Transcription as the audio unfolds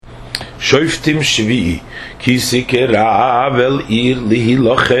שופטים שביעי כי סיכרה ול עיר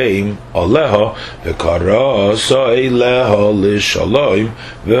להילחם עליה וקרס אליה לשלום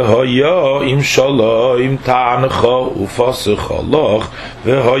והיה עם שלום תענך ופסח לך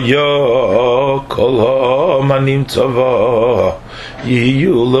והיה כל האמנים צבא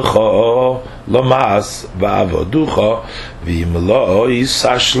יהיו לך למעש ועבדוך ואם לא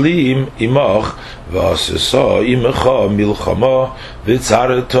יששלים עמך ועשסה עמך מלחמה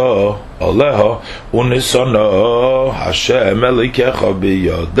וצרתה עליה ונסנה השם אלוקיך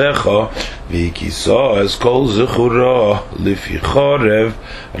בידך וכיסה את כל זכורה לפי חרב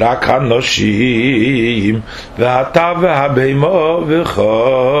רק הנשים ואתה והבהמה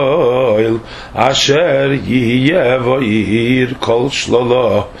וחיל אשר יהיה בעיר כל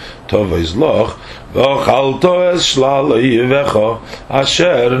שללה תבז לך ואכלת את שלל אויביך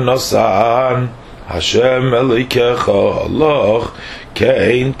אשר נשאן השם אלוקיך לך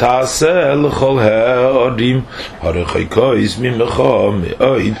כן תעשה לכל הערים הרחוקות ממך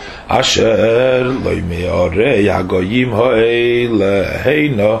מאוד אשר לא מיראי הגויים האלה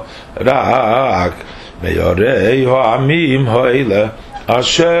הנה רק מיראי העמים האלה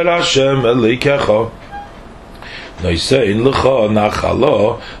אשר השם אלוקיך נויסן לך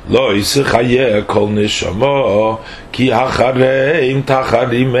נחלה לא יחיה כל נשמה כי אחריהם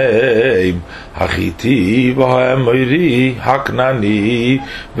תחרימם החיתי והאמורי הכנעני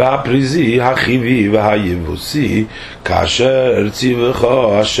והפריזי החיבי והיבוסי כאשר ציווך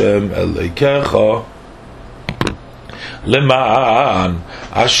השם אלוקיך למען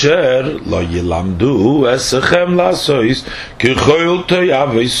אשר לא ילמדו אסכם לעשויס ככל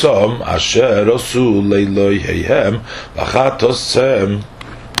תאוויסם אשר עשו לאלוהיהם וחטאתם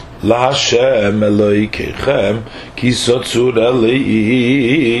להשם אלוהיכם כי סצור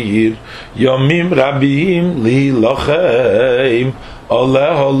לעיר ימים רבים להילחם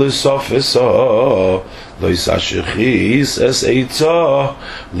עליה לסופסה לא יששכיס אס עצה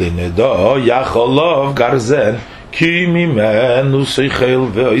לנדע יחלוף גרזן כי ממנו שכל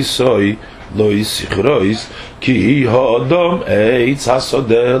ועשוי לא יסכרויס כי האדם עץ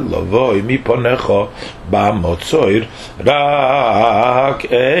השדה לבוי מפניך במצויר רק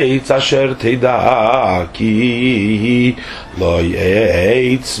עץ אשר תדע כי לא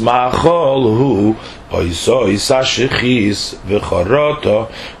עץ מאכול הוא עשוי שכיס וחרטה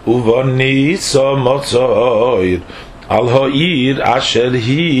ובניסו מצויר על העיר אשר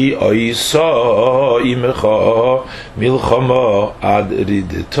היא עושה עמך מלחמה עד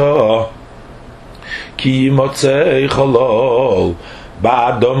רדתה כי מוצא חלל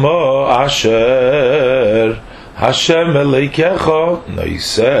באדמה אשר השם אלוקיך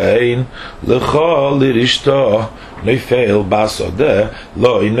נויסן לך לרשתה נפל בשדה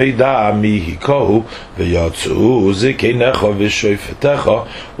לא נדע מי הכהו ויצאו זקניך ושופטיך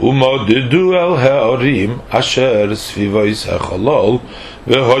ומודדו אל הערים אשר סביבויס החלל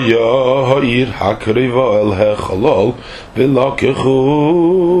והיה העיר הקריבה אל החלל ולקחו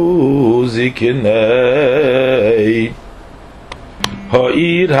זקני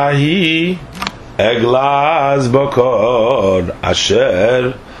העיר ההיא אגלז בקור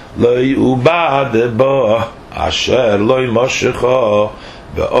אשר לא יעובד בו אשר לא ימשכה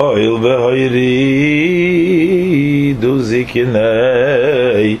באויל והירידו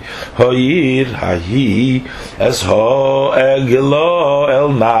זקני העיר ההיא אס העגלה אל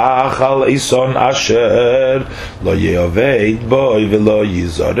נחל איסון אשר לא יעבד בוי ולא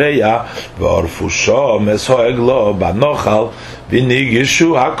יזרע וערפו שם אס העגלה בנחל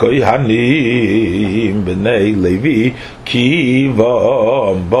וניגשו הכהנים בני לוי כי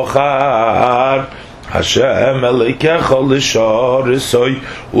בם בחר השם אלוקיך לשרסוי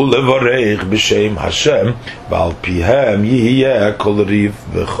ולברך בשם השם ועל פיהם יהיה כל ריב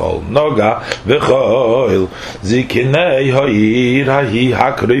וכל נוגה וכל זקני העיר ההיא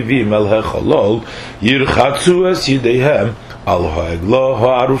הקרבים אל החלל ירחצו את ידיהם על העגלה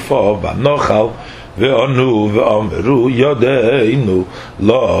הערופה בנחל וענו ואמרו ידינו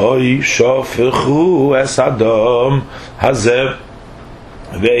לא ישפכו את הדם הזה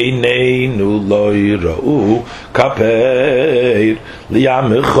ועינינו לא יראו כפר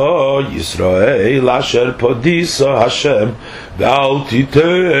לימך ישראל אשר פודיסה השם ואל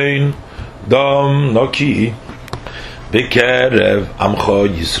תיתן דם נקי בקרב עמך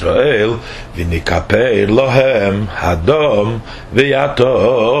ישראל ונכפר להם הדם ויתה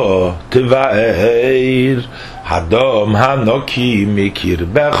תבער הדם הנקי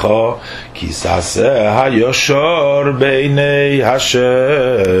מקרבך כי ששה הישר בעיני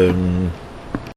השם